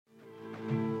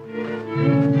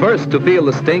First to feel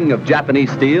the sting of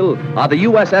Japanese steel are the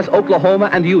USS Oklahoma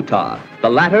and Utah, the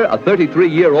latter a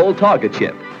 33-year-old target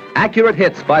ship. Accurate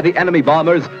hits by the enemy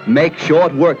bombers make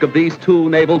short work of these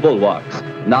two naval bulwarks.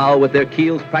 Now, with their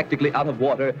keels practically out of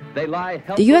water, they lie...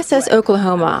 The USS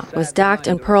Oklahoma was docked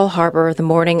in Pearl Harbor the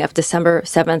morning of December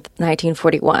 7,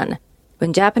 1941,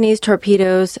 when Japanese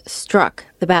torpedoes struck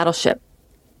the battleship.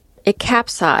 It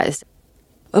capsized.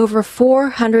 Over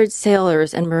 400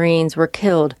 sailors and Marines were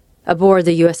killed aboard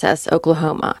the USS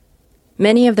Oklahoma.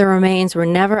 Many of the remains were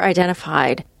never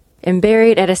identified and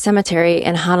buried at a cemetery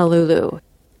in Honolulu.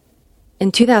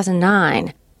 In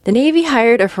 2009, the Navy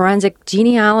hired a forensic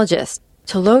genealogist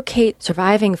to locate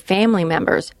surviving family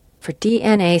members for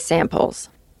DNA samples.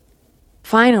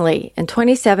 Finally, in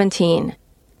 2017,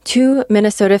 2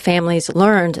 Minnesota families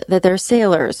learned that their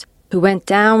sailors who went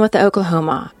down with the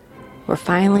Oklahoma were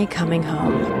finally coming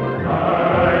home.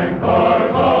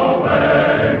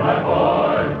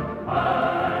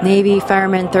 Navy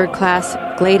Fireman 3rd Class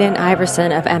Gladen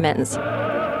Iverson of Emmons,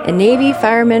 and Navy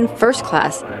Fireman 1st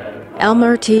Class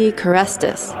Elmer T.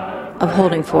 Carestis of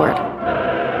Holdingford.